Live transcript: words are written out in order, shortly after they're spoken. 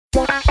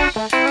Once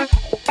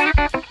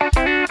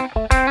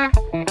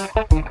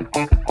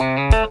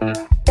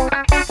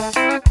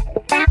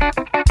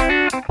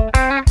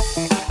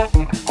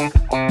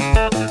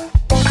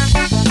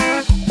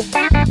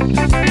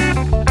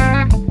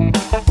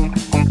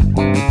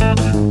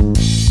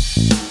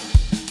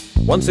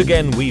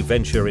again, we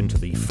venture into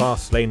the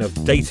fast lane of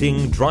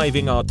dating,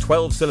 driving our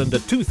 12-cylinder,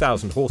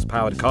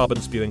 2,000-horsepowered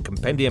carbon-spewing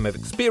compendium of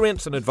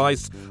experience and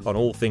advice on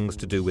all things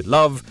to do with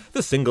love,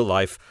 the single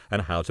life,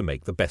 and how to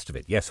make the best of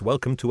it. Yes,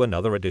 welcome to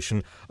another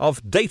edition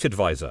of Date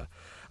Advisor.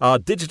 Our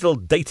digital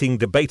dating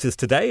debaters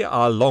today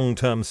are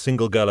long-term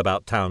single girl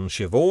about town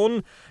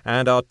Siobhan,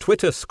 and our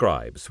Twitter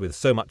scribes with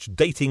so much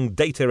dating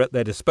data at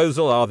their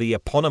disposal are the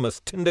eponymous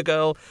Tinder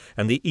Girl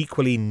and the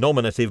equally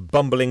nominative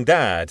Bumbling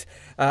Dad.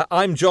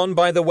 I'm John,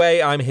 by the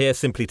way. I'm here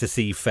simply to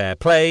see fair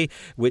play,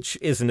 which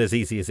isn't as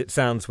easy as it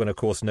sounds when, of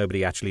course,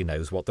 nobody actually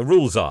knows what the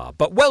rules are.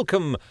 But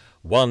welcome,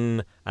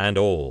 one and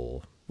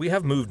all. We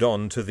have moved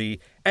on to the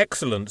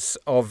excellence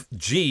of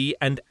G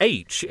and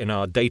H in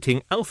our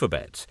dating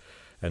alphabet.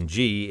 And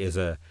G is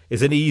an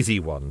easy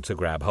one to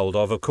grab hold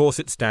of. Of course,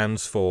 it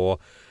stands for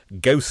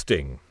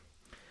ghosting.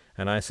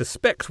 And I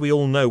suspect we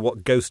all know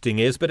what ghosting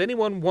is, but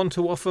anyone want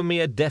to offer me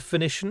a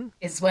definition?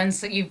 It's when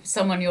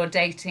someone you're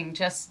dating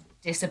just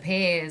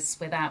disappears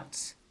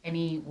without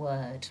any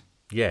word.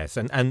 Yes,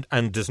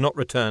 and does not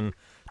return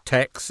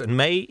texts and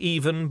may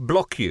even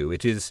block you.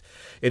 It is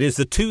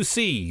the two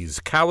C's,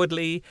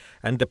 cowardly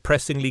and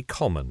depressingly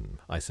common,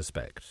 I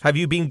suspect. Have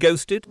you been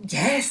ghosted?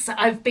 Yes,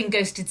 I've been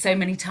ghosted so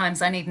many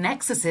times I need an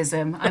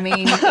exorcism. I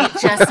mean,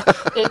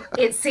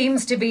 it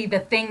seems to be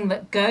the thing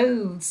that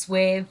goes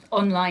with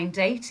online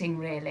dating,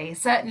 really.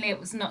 Certainly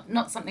it was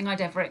not something I'd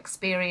ever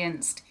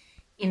experienced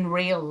in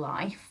real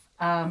life.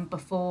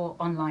 Before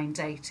online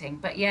dating.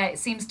 But yeah, it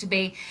seems to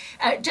be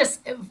just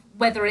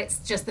whether it's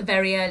just the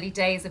very early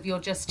days of you're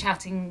just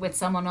chatting with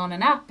someone on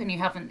an app and you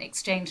haven't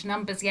exchanged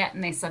numbers yet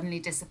and they suddenly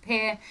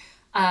disappear,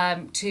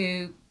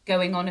 to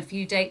going on a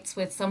few dates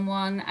with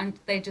someone and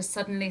they just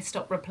suddenly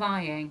stop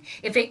replying.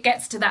 If it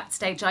gets to that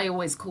stage, I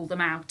always call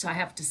them out. I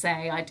have to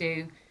say, I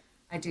do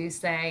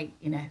say,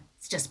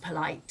 it's just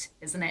polite,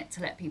 isn't it,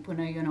 to let people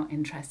know you're not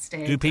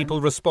interested. Do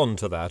people respond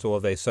to that, or are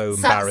they so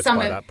embarrassed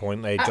by that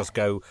point they just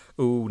go,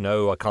 "Ooh,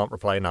 no, I can't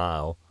reply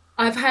now"?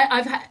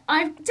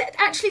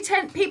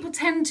 People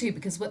tend to,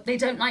 because they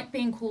don't like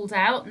being called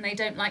out and they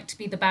don't like to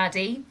be the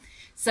baddie.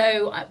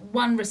 So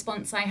one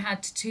response I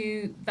had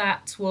to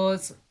that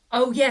was,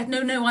 "Oh yeah,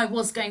 no, I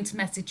was going to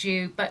message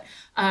you, but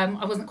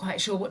I wasn't quite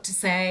sure what to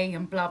say,"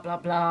 and blah blah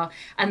blah.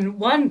 And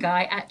one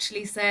guy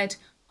actually said,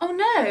 "Oh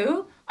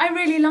no, I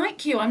really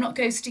like you. I'm not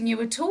ghosting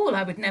you at all.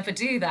 I would never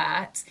do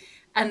that."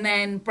 And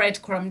then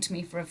breadcrumbed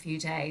me for a few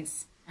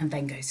days and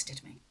then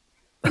ghosted me.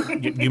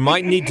 You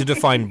might need to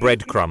define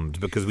breadcrumbed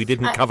because we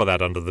didn't cover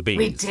that under the bees.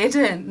 We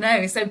didn't,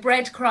 no. So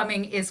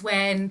breadcrumbing is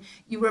when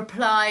you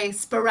reply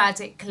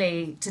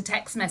sporadically to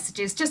text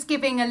messages, just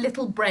giving a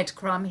little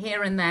breadcrumb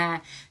here and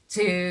there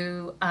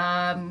to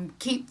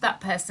keep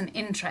that person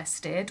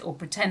interested or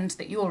pretend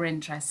that you're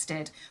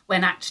interested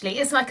when actually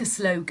it's like a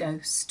slow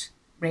ghost.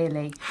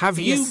 Really. Have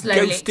you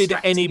ghosted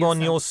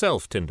anyone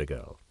yourself, Tinder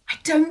Girl? I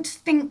don't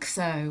think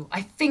so.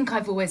 I think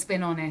I've always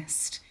been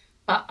honest,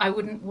 but I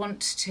wouldn't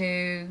want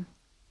to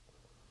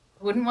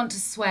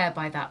swear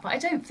by that, but I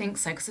don't think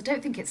so, because I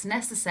don't think it's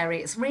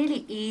necessary. It's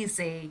really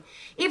easy,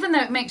 even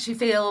though it makes you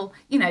feel,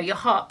 your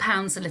heart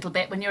pounds a little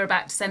bit when you're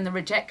about to send the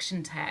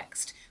rejection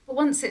text. But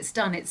once it's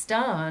done, it's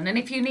done. And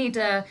if you need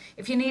a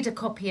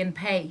copy and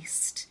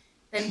paste,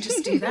 then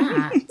just do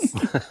that. Is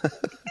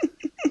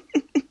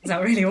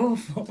that really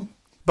awful?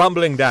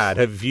 Bumbling Dad,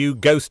 have you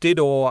ghosted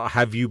or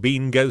have you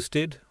been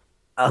ghosted?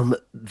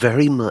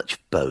 Very much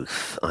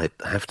both. I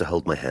have to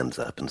hold my hands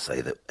up and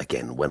say that,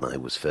 again, when I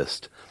was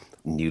first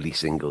newly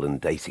single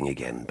and dating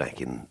again back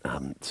in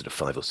sort of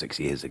 5 or 6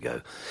 years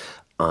ago,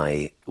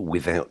 I,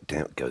 without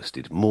doubt,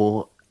 ghosted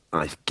more,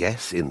 I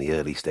guess, in the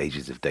early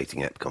stages of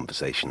dating app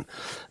conversation.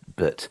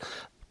 But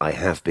I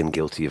have been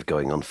guilty of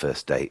going on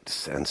first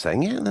dates and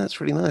saying, yeah,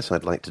 that's really nice,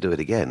 I'd like to do it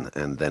again,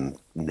 and then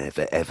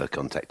never, ever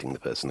contacting the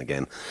person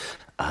again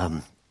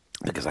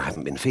because I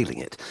haven't been feeling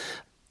it.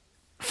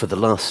 For the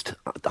last,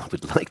 I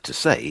would like to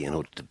say, in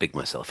order to big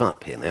myself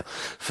up here now,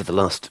 for the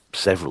last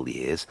several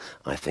years,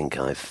 I think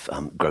I've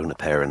grown a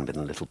pair and been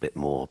a little bit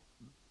more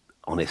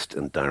honest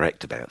and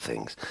direct about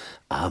things.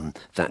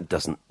 That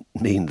doesn't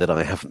mean that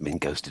I haven't been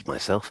ghosted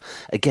myself.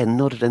 Again,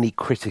 not at any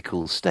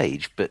critical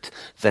stage, but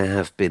there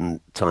have been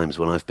times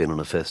when I've been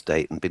on a first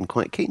date and been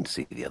quite keen to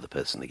see the other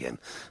person again,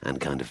 and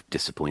kind of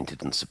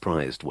disappointed and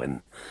surprised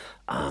when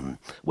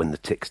the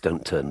ticks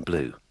don't turn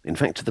blue. In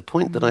fact, to the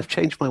point that I've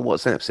changed my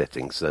WhatsApp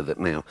settings so that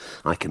now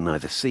I can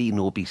neither see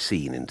nor be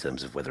seen in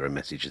terms of whether a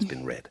message has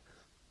been read.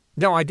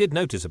 No, I did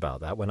notice about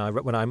that when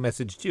I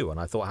messaged you, and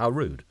I thought, how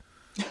rude.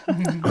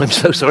 I'm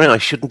so sorry, I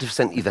shouldn't have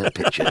sent you that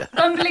picture.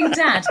 Bumbling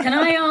Dad, can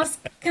I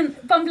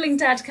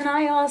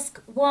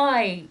ask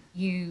why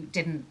you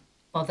didn't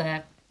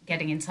bother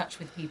getting in touch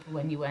with people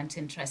when you weren't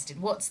interested?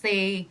 What's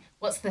the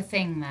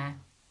thing there?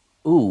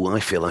 Ooh, I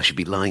feel I should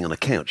be lying on a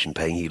couch and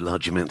paying you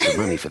large amounts of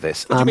money for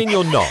this. What do you mean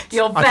you're not?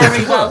 You're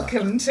very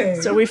welcome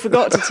to. So we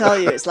forgot to tell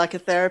you it's like a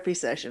therapy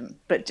session,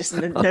 but just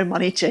no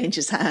money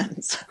changes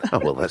hands. Oh,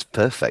 well, that's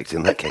perfect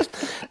in that case.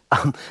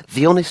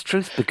 The honest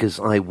truth, because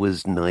I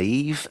was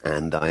naive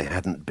and I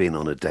hadn't been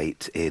on a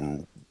date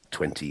in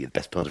the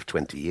best part of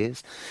 20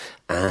 years,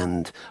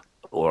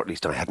 or at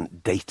least I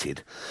hadn't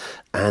dated.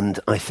 And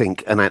I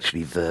think, and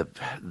actually the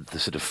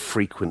sort of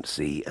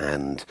frequency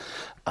and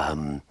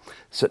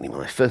certainly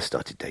when I first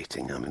started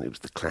dating, I mean, it was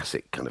the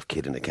classic kind of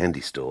kid in a candy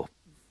store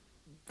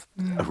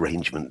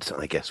arrangement,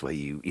 I guess, where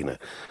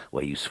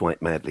you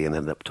swipe madly and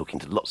end up talking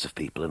to lots of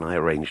people. And I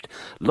arranged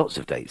lots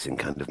of dates in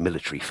kind of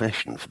military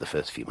fashion for the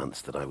first few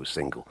months that I was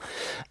single.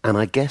 And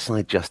I guess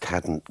I just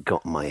hadn't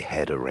got my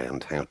head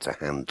around how to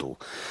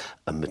handle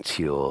a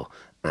mature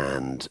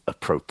and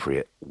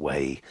appropriate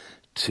way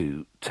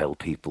to tell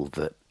people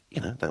that,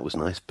 that was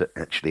nice, but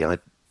actually I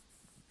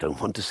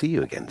don't want to see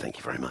you again. Thank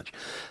you very much.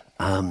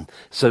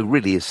 So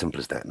really as simple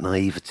as that,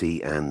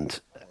 naivety and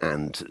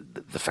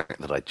the fact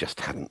that I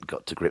just hadn't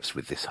got to grips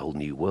with this whole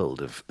new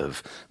world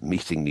of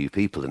meeting new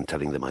people and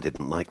telling them I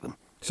didn't like them.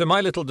 So my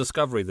little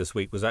discovery this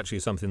week was actually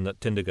something that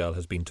Tinder Girl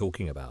has been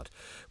talking about,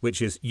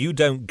 which is you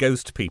don't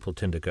ghost people,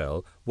 Tinder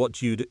Girl.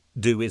 What you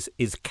do is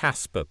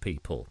Casper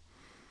people.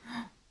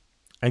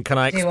 And can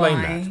I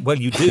explain that? Well,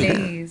 you do.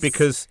 Please.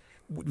 Because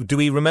do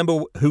we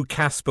remember who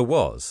Casper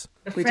was?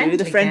 We do,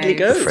 the friendly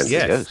ghost. The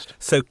friendly ghost.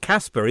 So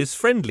Casper is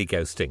friendly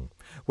ghosting.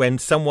 When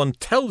someone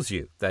tells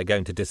you they're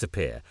going to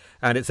disappear,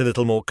 and it's a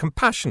little more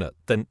compassionate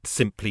than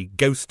simply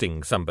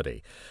ghosting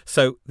somebody.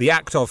 So the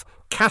act of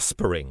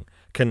Caspering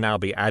can now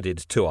be added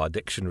to our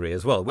dictionary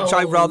as well, which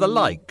I rather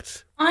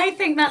liked. I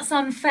think that's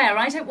unfair.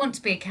 I don't want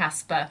to be a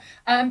Casper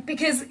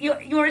because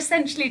you're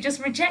essentially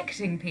just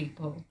rejecting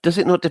people. Does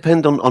it not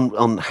depend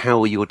on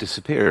how you're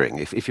disappearing?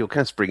 If you're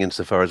Caspering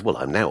insofar as, well,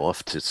 I'm now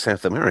off to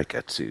South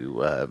America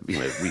to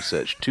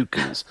research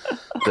toucans,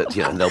 but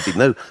and there'll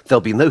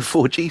be no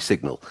 4G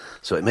signal,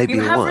 so it may be a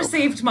while. You have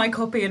received my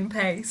copy and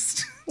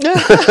paste.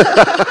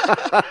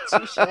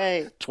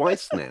 Touché.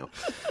 Twice now.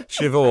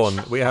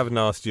 Siobhan, we haven't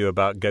asked you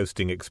about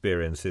ghosting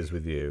experiences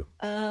with you.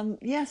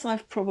 Yes,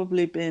 I've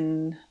probably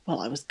been. Well,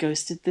 I was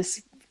ghosted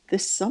this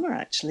summer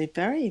actually,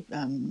 very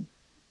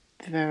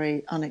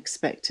very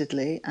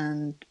unexpectedly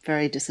and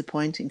very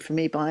disappointing for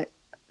me by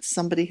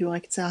somebody who I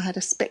could say I had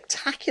a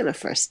spectacular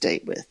first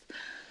date with,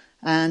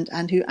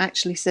 and who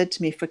actually said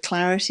to me, for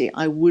clarity,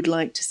 I would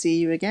like to see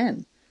you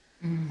again.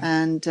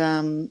 And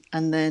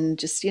then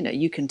just,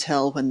 you can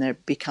tell when they're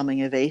becoming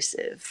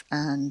evasive,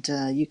 and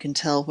you can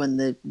tell when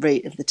the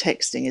rate of the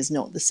texting is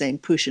not the same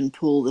push and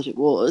pull that it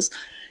was,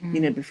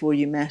 before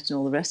you met and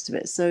all the rest of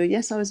it. So,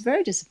 yes, I was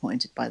very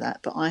disappointed by that,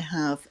 but I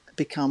have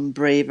become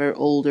braver,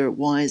 older,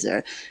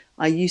 wiser.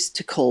 I used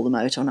to call them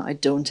out on it. I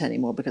don't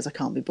anymore because I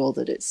can't be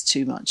bothered. It's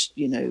too much,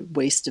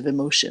 waste of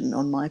emotion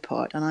on my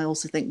part. And I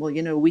also think, well,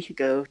 a week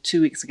ago,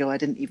 2 weeks ago, I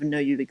didn't even know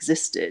you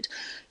existed.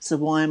 So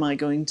why am I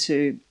going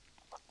to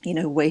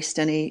waste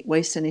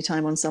any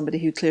time on somebody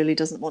who clearly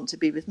doesn't want to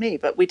be with me?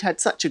 But we'd had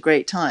such a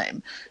great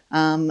time,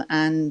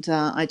 and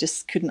I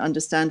just couldn't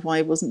understand why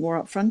he wasn't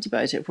more upfront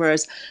about it.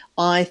 Whereas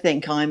I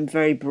think I'm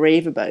very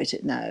brave about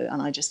it now,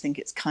 and I just think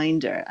it's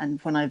kinder. And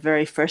when I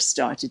very first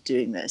started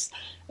doing this,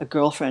 a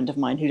girlfriend of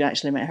mine who'd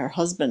actually met her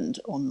husband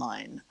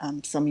online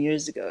some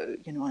years ago,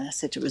 I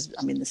said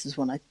this is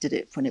when I did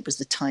it, when it was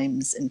the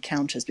Times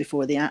encounters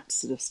before the apps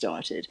sort of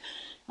started.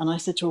 And I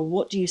said to her,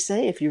 what do you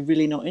say if you're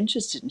really not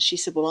interested? And she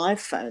said, well, I've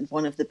found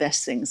one of the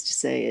best things to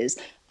say is,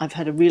 I've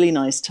had a really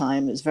nice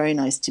time. It was very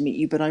nice to meet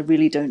you, but I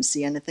really don't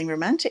see anything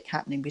romantic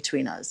happening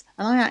between us.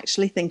 And I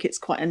actually think it's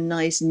quite a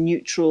nice,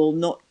 neutral,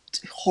 not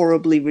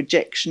horribly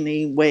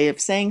rejection-y way of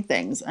saying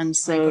things. And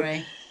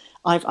so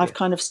I've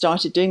kind of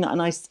started doing that.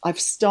 And I've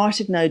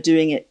started now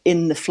doing it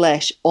in the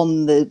flesh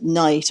on the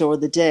night or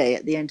the day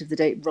at the end of the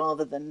date,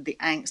 rather than the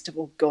angst of,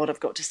 oh God, I've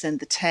got to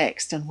send the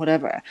text and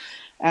whatever.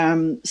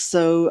 I've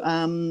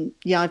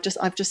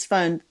just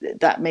found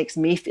that makes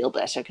me feel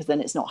better, because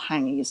then it's not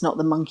hanging, it's not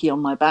the monkey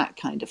on my back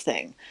kind of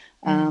thing.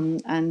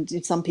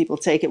 And some people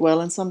take it well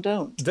and some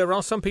don't. There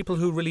are some people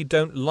who really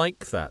don't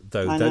like that,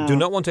 though. They do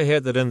not want to hear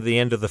that at the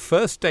end of the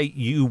first date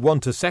you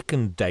want a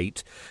second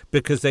date,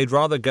 because they'd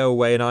rather go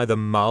away and either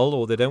mull,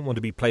 or they don't want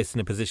to be placed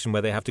in a position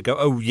where they have to go,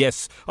 oh,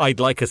 yes,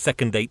 I'd like a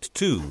second date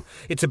too.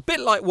 It's a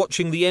bit like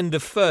watching the end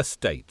of first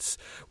dates,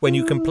 when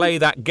you can play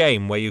that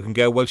game where you can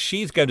go, well,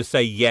 she's going to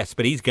say yes,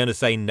 but he's going to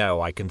say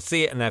no. I can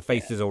see it in their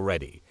faces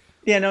already.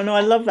 Yeah, no, I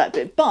love that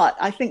bit. But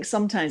I think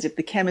sometimes if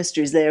the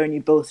chemistry is there and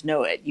you both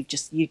know it,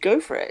 you go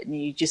for it, and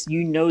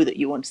you know that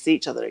you want to see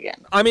each other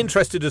again. I'm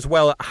interested as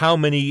well how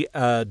many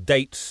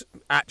dates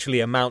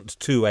actually amount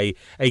to a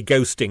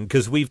ghosting,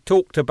 because we've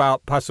talked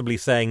about possibly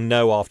saying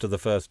no after the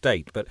first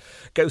date, but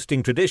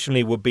ghosting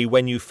traditionally would be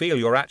when you feel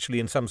you're actually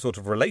in some sort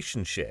of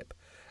relationship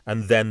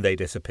and then they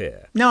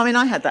disappear. No, I mean,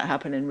 I had that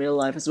happen in real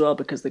life as well,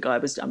 because the guy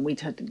was, and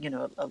we'd had,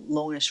 a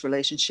longish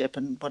relationship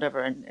and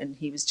whatever, and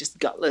he was just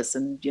gutless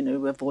and,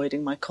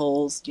 avoiding my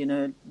calls,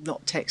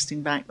 not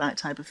texting back, that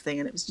type of thing.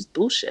 And it was just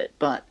bullshit.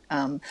 But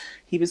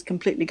he was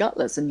completely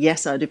gutless. And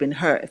yes, I'd have been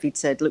hurt if he'd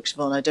said, look,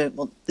 Siobhan, I don't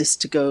want this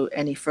to go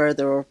any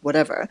further or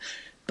whatever.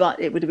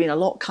 But it would have been a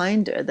lot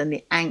kinder than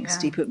the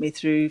angst he put me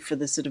through for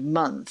the sort of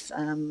month,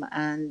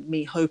 and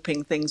me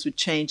hoping things would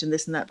change and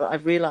this and that. But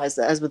I've realised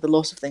that, as with a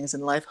lot of things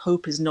in life,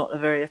 hope is not a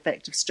very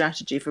effective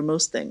strategy for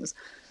most things.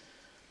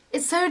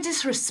 It's so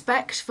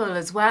disrespectful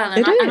as well.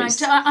 And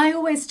I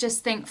always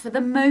just think, for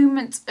the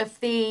moment of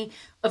the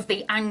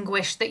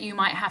anguish that you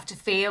might have to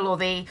feel, or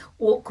the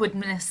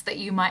awkwardness that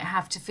you might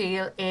have to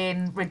feel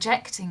in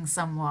rejecting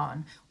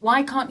someone,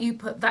 why can't you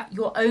put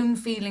your own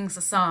feelings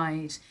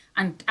aside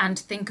and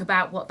think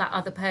about what that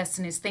other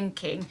person is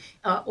thinking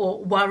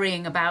or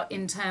worrying about,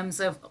 in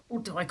terms of,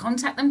 do I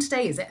contact them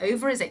today? Is it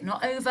over? Is it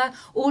not over?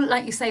 Or,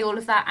 like you say, all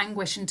of that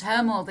anguish and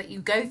turmoil that you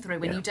go through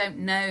when you don't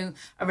know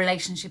a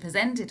relationship has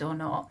ended or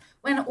not,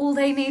 when all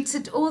they need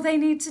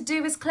to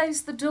do is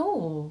close the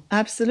door.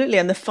 Absolutely.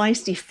 And the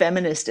feisty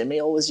feminist in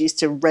me always used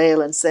to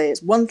rail and say,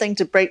 it's one thing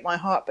to break my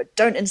heart, but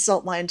don't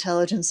insult my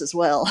intelligence as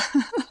well.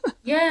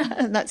 Yeah.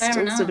 And that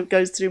still sort of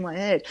goes through my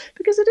head,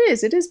 because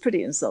it is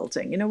pretty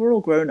insulting. We're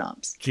all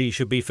grown-ups. G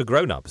should be for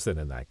grown-ups then,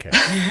 in that case.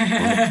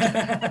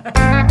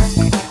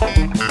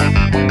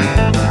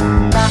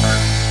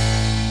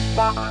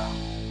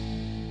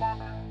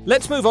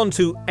 Let's move on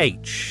to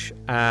H,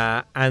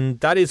 and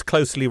that is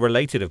closely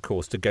related, of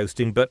course, to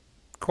ghosting, but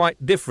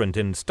quite different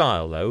in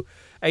style, though.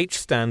 H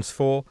stands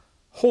for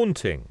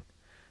haunting.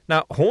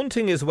 Now,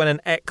 haunting is when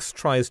an ex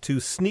tries to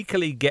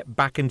sneakily get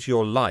back into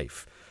your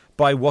life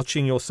by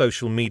watching your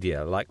social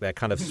media, like they're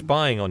kind of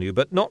spying on you,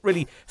 but not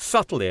really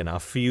subtly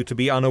enough for you to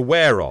be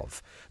unaware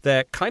of.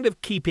 They're kind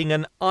of keeping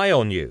an eye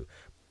on you,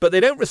 but they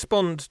don't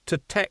respond to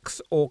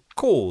texts or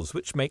calls,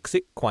 which makes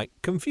it quite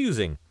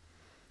confusing.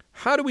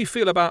 How do we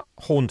feel about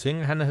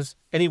haunting, and has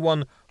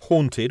anyone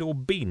haunted or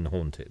been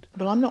haunted?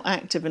 Well, I'm not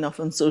active enough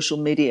on social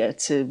media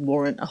to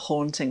warrant a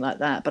haunting like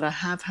that, but I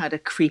have had a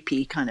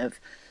creepy kind of,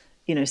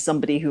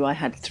 somebody who I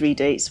had 3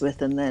 dates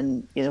with, and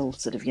then,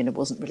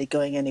 wasn't really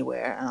going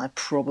anywhere, and I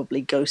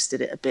probably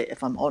ghosted it a bit,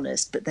 if I'm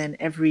honest. But then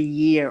every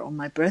year on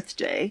my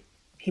birthday,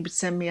 he would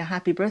send me a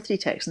happy birthday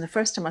text. And the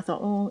first time I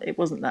thought, it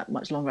wasn't that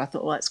much longer. I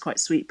thought, that's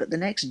quite sweet. But the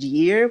next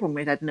year, when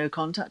we'd had no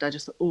contact, I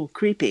just thought,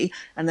 creepy.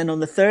 And then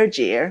on the third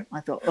year, I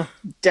thought,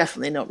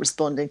 definitely not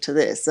responding to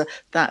this. So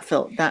that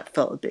felt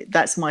a bit,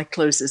 that's my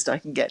closest I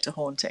can get to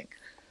haunting.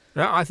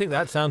 Now, I think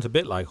that sounds a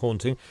bit like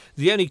haunting.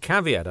 The only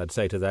caveat I'd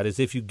say to that is,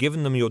 if you've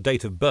given them your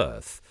date of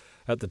birth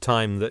at the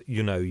time that,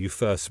 you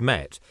first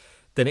met,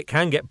 then it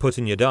can get put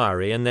in your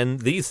diary, and then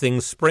these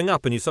things spring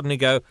up and you suddenly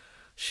go,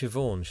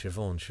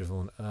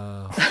 Siobhan.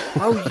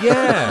 Oh,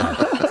 yeah.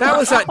 That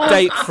was that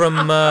date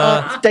from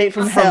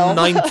hell.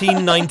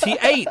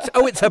 1998.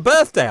 Oh, it's her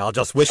birthday. I'll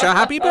just wish her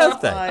happy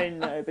birthday. I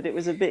know, but it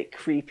was a bit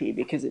creepy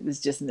because it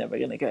was just never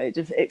going to go.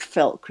 It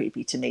felt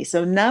creepy to me.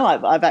 So now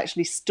I've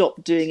actually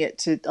stopped doing it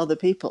to other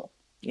people.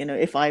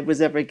 If I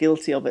was ever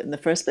guilty of it in the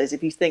first place,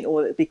 if you think,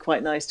 it'd be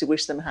quite nice to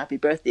wish them a happy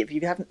birthday, if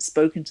you haven't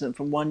spoken to them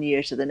from 1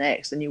 year to the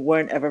next and you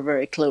weren't ever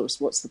very close,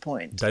 what's the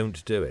point?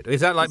 Don't do it.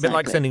 Is that a bit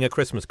like sending a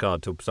Christmas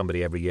card to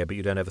somebody every year, but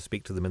you don't ever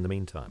speak to them in the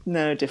meantime?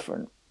 No,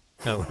 different.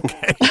 Oh,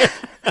 okay.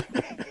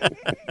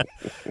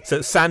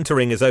 So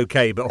Santering is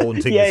okay, but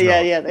haunting is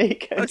not. Yeah, there you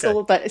go.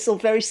 Okay. It's all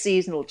very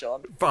seasonal,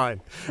 John.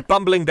 Fine.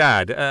 Bumbling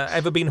Dad,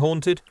 ever been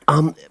haunted?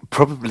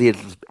 Probably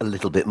a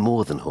little bit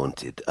more than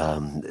haunted.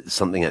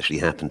 Something actually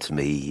happened to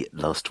me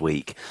last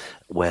week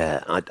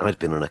where I'd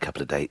been on a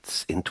couple of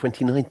dates in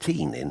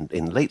 2019,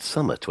 in late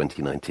summer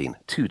 2019,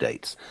 2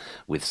 dates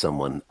with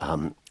someone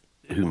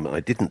whom I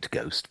didn't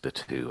ghost,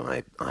 but who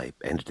I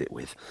ended it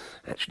with,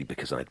 actually,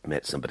 because I'd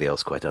met somebody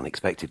else quite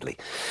unexpectedly.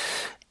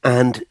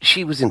 And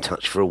she was in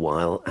touch for a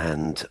while,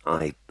 and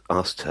I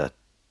asked her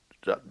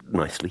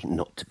nicely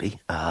not to be,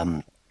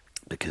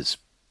 because,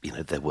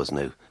 there was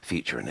no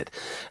future in it.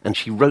 And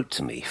she wrote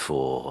to me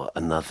for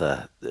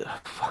another,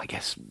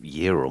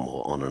 year or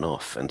more on and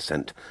off, and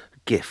sent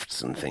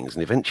gifts and things.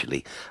 And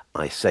eventually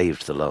I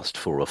saved the last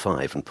 4 or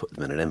 5 and put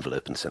them in an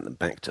envelope and sent them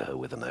back to her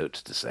with a note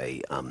to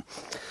say,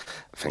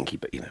 thank you,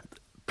 but,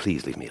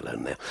 please leave me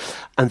alone now.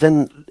 And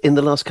then in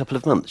the last couple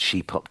of months,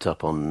 she popped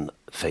up on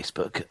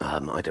Facebook.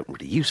 I don't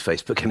really use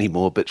Facebook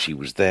anymore, but she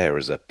was there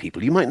as a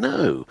people you might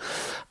know.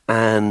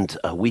 And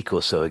a week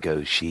or so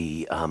ago,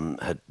 she I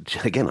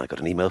got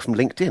an email from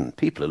LinkedIn.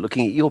 People are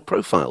looking at your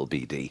profile,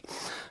 BD.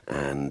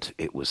 And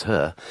it was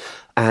her.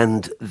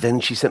 And then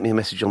she sent me a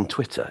message on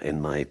Twitter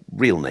in my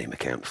real name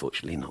account,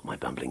 fortunately, not my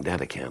Bumbling Dad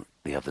account,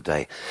 the other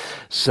day.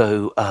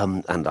 So,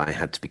 and I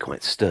had to be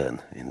quite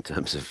stern in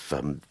terms of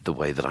the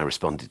way that I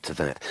responded to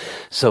that.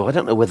 So I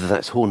don't know whether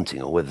that's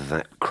haunting or whether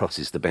that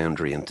crosses the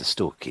boundary into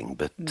stalking,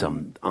 but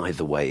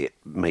either way, it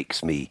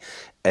makes me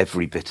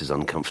every bit as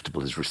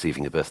uncomfortable as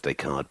receiving a birthday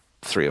card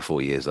 3 or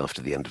 4 years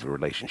after the end of a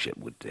relationship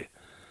would do.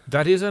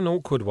 That is an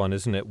awkward one,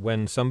 isn't it?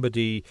 When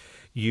somebody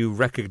you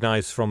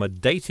recognise from a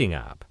dating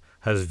app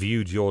has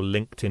viewed your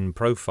LinkedIn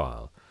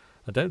profile.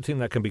 I don't think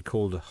that can be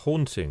called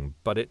haunting,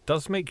 but it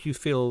does make you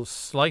feel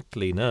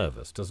slightly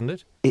nervous, doesn't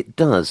it? It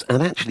does,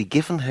 and actually,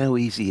 given how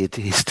easy it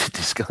is to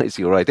disguise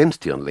your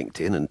identity on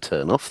LinkedIn and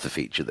turn off the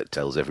feature that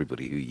tells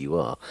everybody who you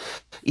are,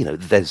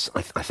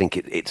 I think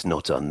it's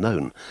not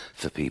unknown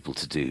for people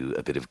to do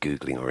a bit of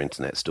Googling or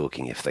internet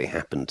stalking if they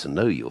happen to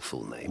know your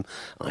full name,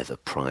 either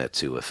prior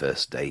to a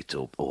first date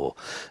or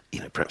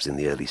perhaps in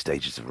the early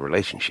stages of a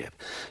relationship.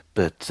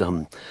 But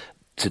to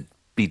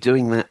be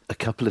doing that a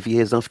couple of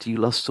years after you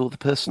last saw the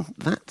person,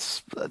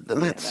 that's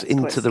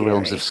into the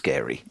realms of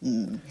scary.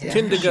 Yeah,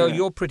 Tinder Girl, sure.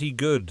 you're pretty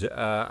good,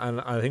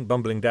 and I think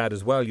Bumbling Dad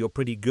as well, you're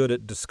pretty good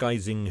at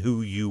disguising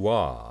who you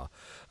are.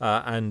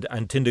 And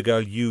Tinder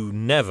Girl, you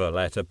never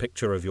let a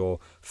picture of your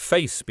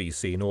face be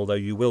seen, although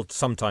you will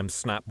sometimes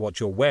snap what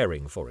you're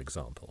wearing, for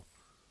example.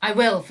 I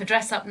will, for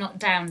Dress Up Not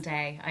Down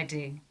Day, I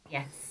do,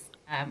 yes,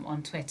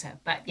 on Twitter.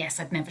 But yes,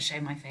 I'd never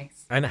show my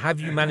face. And have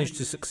you managed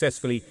to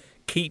successfully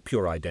keep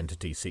your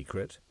identity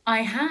secret? I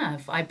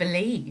have, I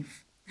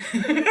believe.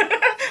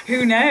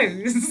 Who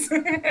knows?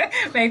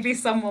 Maybe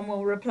someone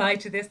will reply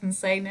to this and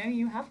say, no,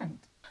 you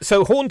haven't.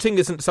 So haunting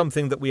isn't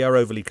something that we are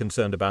overly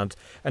concerned about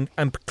and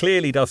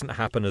clearly doesn't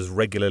happen as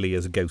regularly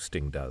as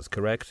ghosting does,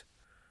 correct?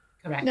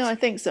 Correct. No, I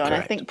think so. Correct.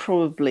 And I think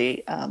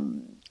probably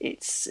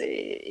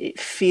it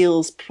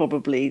feels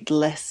probably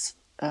less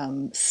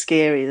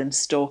scary than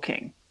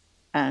stalking.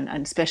 And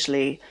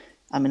especially,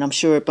 I mean, I'm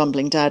sure at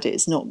Bumbling Dad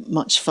it's not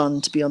much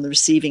fun to be on the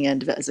receiving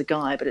end of it as a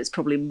guy, but it's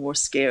probably more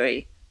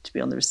scary to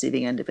be on the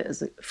receiving end of it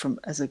as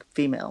a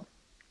female.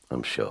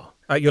 I'm sure.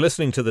 You're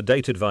listening to The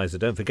Date Advisor.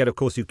 Don't forget, of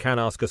course, you can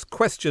ask us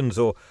questions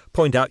or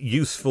point out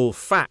useful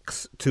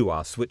facts to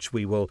us, which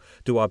we will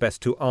do our best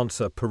to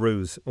answer,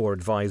 peruse or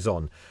advise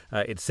on.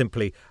 It's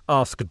simply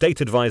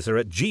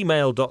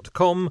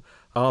askdateadvisor@gmail.com,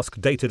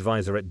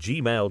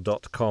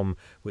 askdateadvisor@gmail.com,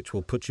 which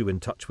will put you in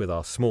touch with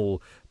our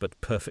small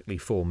but perfectly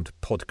formed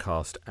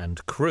podcast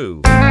and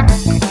crew.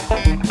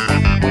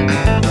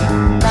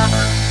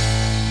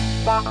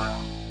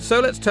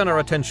 So let's turn our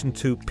attention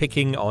to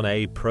picking on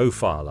a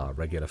profile, our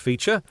regular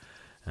feature.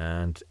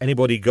 And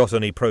anybody got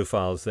any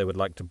profiles they would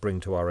like to bring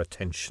to our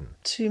attention?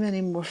 Too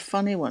many more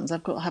funny ones.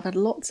 I've had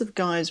lots of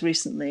guys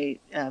recently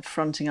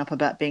fronting up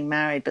about being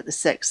married, but the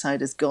sex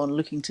side has gone,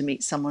 looking to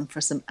meet someone for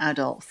some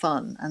adult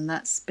fun, and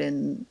that's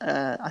been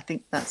I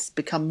think that's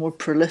become more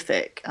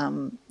prolific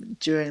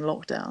during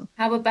lockdown.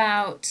 How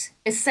about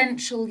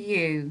essential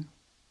you?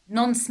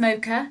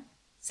 Non-smoker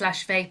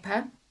 /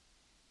 vapor,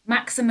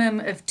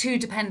 maximum of 2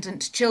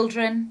 dependent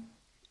children,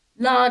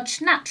 large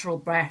natural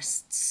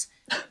breasts,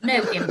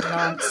 no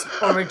implants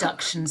or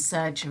reduction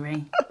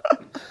surgery.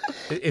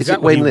 Is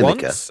that what he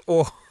wants?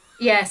 Or?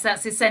 Yes,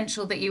 that's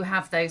essential that you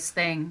have those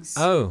things.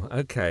 Oh,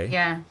 okay.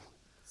 Yeah.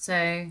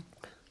 So.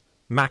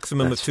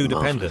 Maximum That's of 2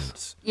 marvellous.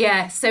 dependents.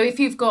 Yeah, so if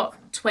you've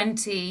got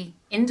 20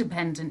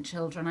 independent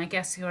children, I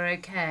guess you're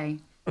okay,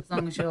 as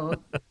long as your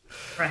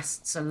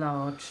breasts are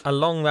large.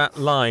 Along that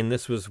line,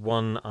 this was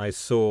one I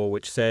saw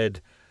which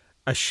said,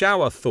 "A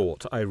shower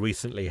thought I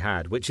recently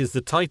had," which is the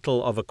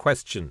title of a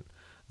question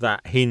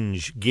that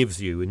Hinge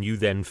gives you, and you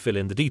then fill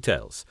in the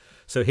details.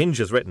 So Hinge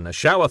has written, "A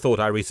shower thought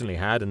I recently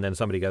had," and then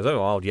somebody goes,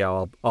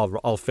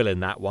 I'll fill in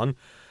that one.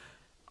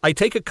 "I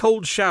take a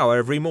cold shower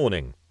every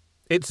morning.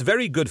 It's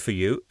very good for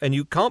you, and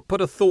you can't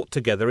put a thought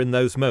together in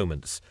those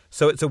moments.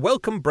 So it's a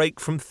welcome break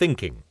from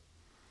thinking."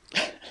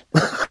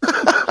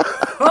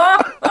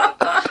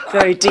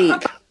 Very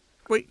deep.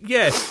 Well,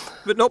 yes,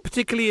 but not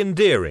particularly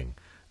endearing.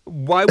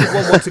 Why would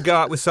one want to go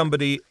out with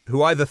somebody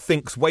who either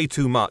thinks way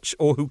too much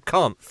or who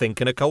can't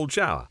think in a cold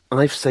shower?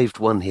 I've saved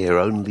one here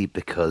only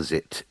because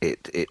it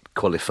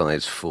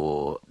qualifies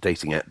for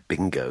dating app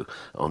bingo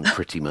on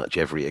pretty much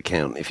every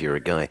account if you're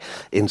a guy,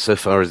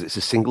 insofar as it's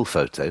a single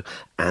photo,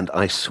 and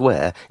I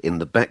swear in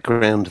the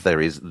background there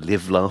is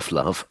 "Live, Laugh,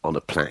 Love" on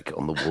a plaque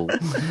on the wall.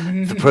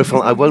 The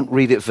profile, I won't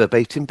read it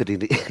verbatim, but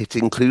it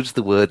includes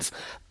the words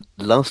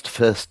 "last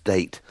first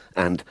date"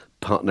 and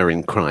 "partner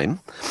in crime."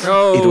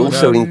 Oh, it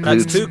also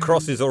includes that's 2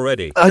 crosses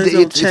already.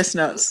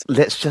 Chestnuts.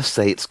 Let's just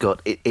say it's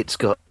got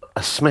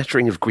a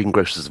smattering of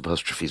greengrocer's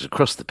apostrophes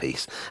across the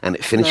piece, and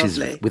it finishes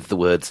Lovely. with the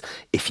words,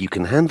 "If you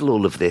can handle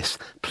all of this,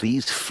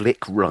 please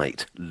flick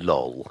right,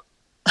 lol."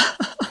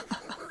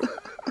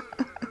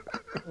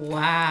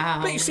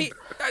 Wow. But you see,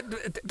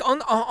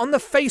 on the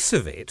face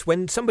of it,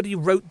 when somebody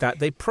wrote that,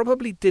 they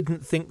probably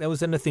didn't think there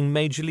was anything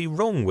majorly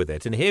wrong with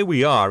it. And here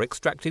we are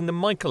extracting the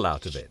Michael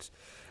out of it.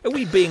 Are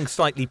we being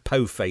slightly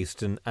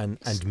po-faced and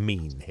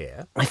mean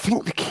here? I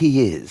think the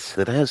key is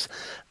that as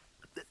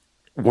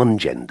one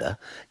gender,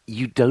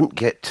 you don't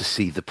get to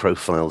see the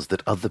profiles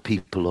that other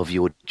people of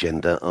your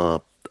gender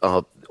are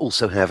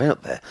also have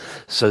out there,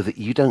 so that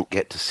you don't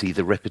get to see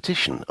the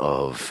repetition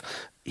of,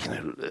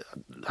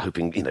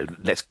 hoping,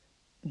 let's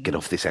get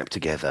off this app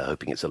together,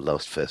 hoping it's a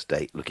last first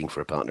date, looking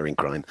for a partner in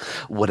crime,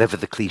 whatever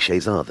the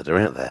cliches are that are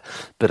out there.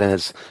 But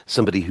as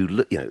somebody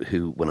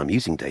who when I'm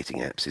using dating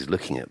apps is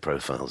looking at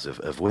profiles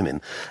of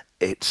women,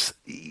 it's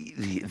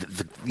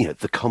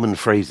the common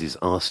phrases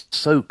are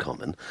so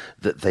common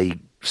that they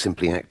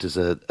simply act as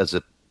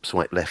a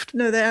swipe left.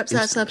 No, that's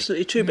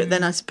absolutely true. But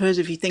then I suppose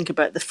if you think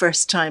about the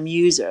first-time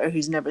user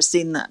who's never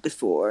seen that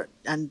before,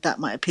 and that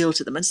might appeal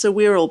to them. And so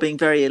we're all being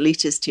very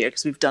elitist here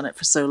because we've done it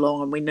for so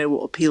long and we know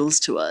what appeals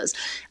to us.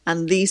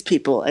 And these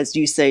people, as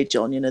you say,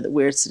 John, that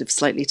we're sort of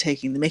slightly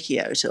taking the mickey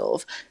out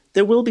of,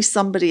 there will be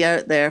somebody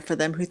out there for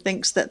them who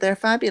thinks that they're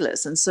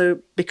fabulous. And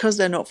so because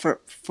they're not for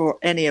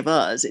any of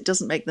us, it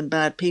doesn't make them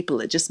bad people.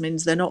 It just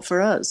means they're not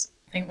for us.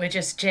 I think we're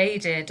just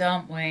jaded,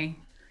 aren't we?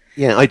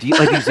 Yeah, I'd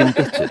use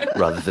embittered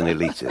rather than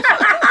elitist.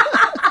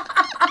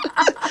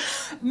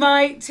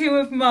 Two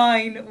of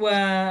mine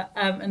were,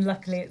 and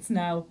luckily it's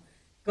now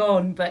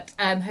gone, but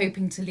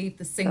hoping to leave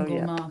the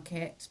single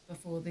market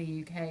before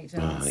the UK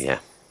does. Oh, yeah.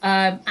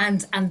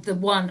 And the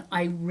one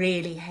I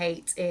really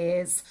hate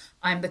is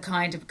I'm the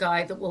kind of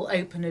guy that will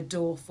open a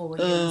door for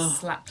you and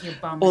slap your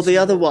bum. Or the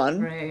other one.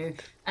 Through.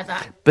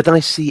 But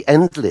I see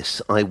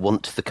endless. I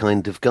want the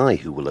kind of guy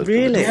who will open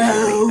the door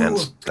for me and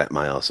slap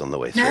my ass on the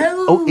way through.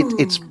 No. Oh,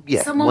 it's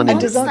Someone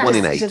one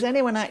in eight. Does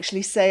anyone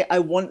actually say, I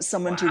want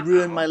someone to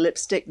ruin my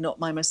lipstick, not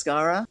my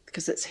mascara?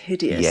 Because it's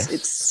hideous. Yes.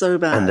 It's so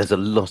bad. And there's a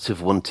lot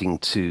of wanting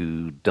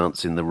to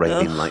dance in the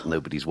rain like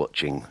nobody's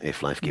watching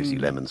if life gives you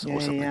lemons or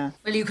something. Yeah.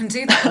 Well, you can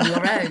do that on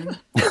your own.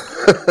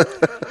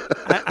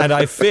 And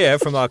I fear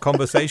from our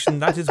conversation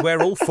that is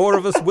where all four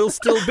of us will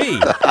still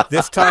be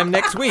this time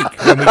next week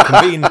when we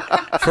convene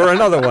for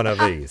another one of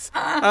these.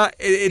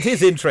 It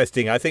is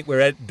interesting. I think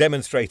we're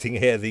demonstrating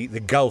here the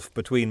gulf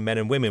between men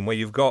and women, where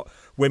you've got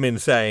women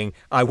saying,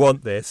 I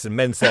want this, and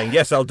men saying,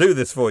 yes, I'll do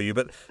this for you.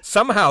 But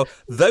somehow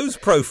those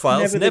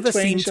profiles never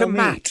seem to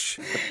match.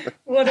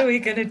 What are we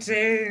going to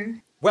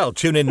do? Well,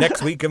 tune in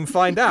next week and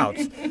find out,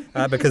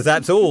 because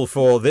that's all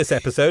for this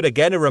episode.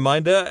 Again, a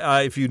reminder,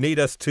 if you need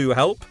us to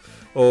help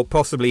or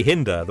possibly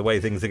hinder the way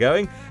things are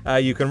going,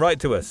 you can write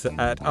to us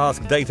at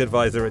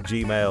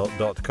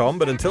askdateadvisor@gmail.com.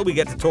 But until we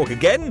get to talk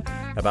again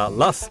about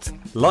lust,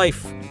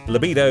 life,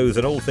 libidos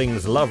and all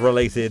things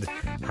love-related,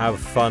 have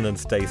fun and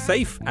stay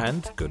safe,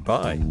 and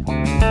goodbye.